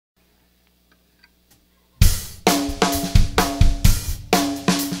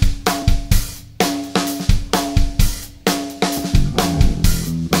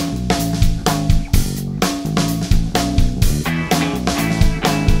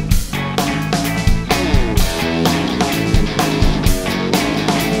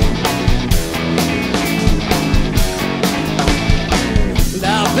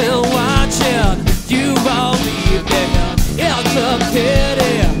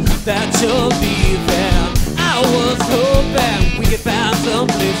that you're leaving. I was hoping we could find some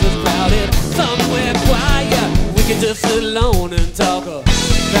places crowded, somewhere quiet we could just sit alone and talk about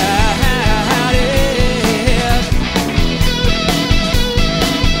it.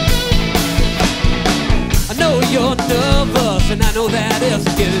 I know you're nervous and I know that it's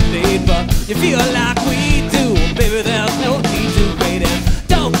getting late, but you feel like we do, baby, there's no need to wait. And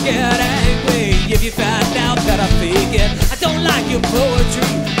don't get angry if you find out that I fake it. I don't like your poetry,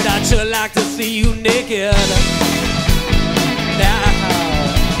 but I'd sure like to see you naked. Now,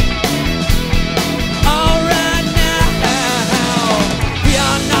 alright now, we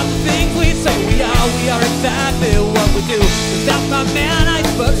are not the things we say we are exactly what we do. That's my man,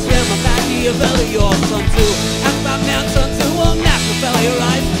 Iceberg, slam a Machiavelli, your son too. That's my man, son too, oh Machiavelli, your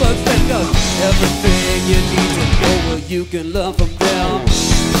Iceberg, slam, 'cause everything you need to know, well, you can learn from them.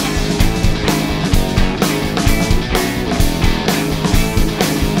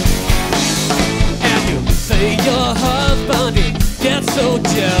 Your husband gets so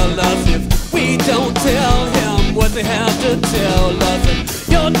jealous if we don't tell him what they have to tell us. And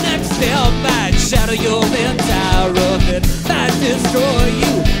your next step might shatter your entire orbit, might destroy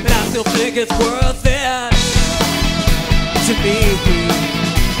you, but I still think it's worth it to me.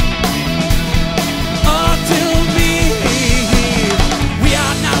 Oh, to me, we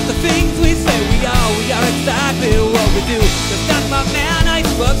are not the things we say we are exactly what we do. Cause that's my man,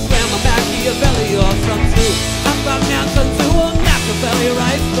 Iceberg, slam a Machiavelli or some too. I'm my man, son too, or Machiavelli or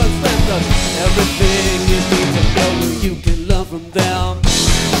Iceberg, slam, 'cause everything you need to know, you can learn from them.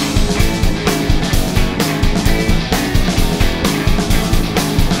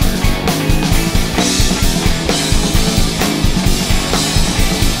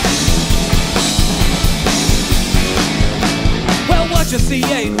 What you see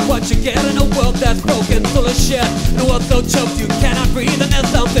ain't what you get in a world that's broken, full of shit. The world's so choked you cannot breathe, and there's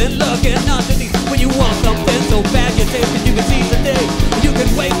something lurking underneath. When you want something so bad you taste it, you can seize the day, you can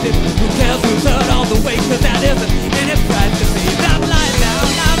waste it. Who cares who's hurt all the way, 'cause that isn't any price to pay. I'm lying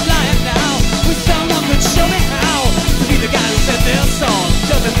now, wish someone could show me how to be the guy who said their song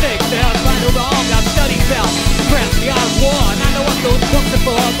doesn't think they're right or wrong. I've studied film, France, the art of war, and I know what those books are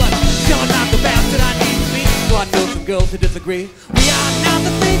for, but you're not the bastard I need to be. So I know some girls who disagree. We are not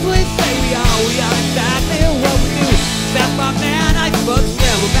the things we say we are exactly what we do. That's my man, Iceberg,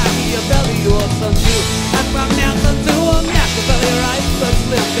 slam a Machiavelli or some too. That's my man, son too, or Machiavelli or Iceberg,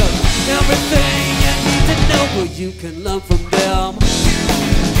 slam, 'cause everything you need to know, well, you can learn from them.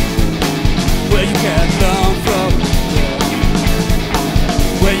 Where you can learn from them.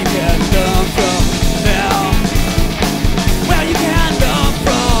 Where you can learn from them. Where you can learn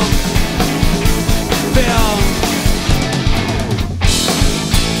from them.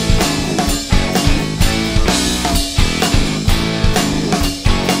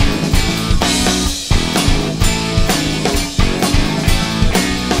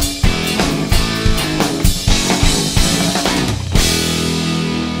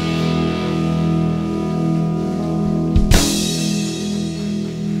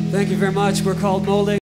 Thank you very much. We're called Molding.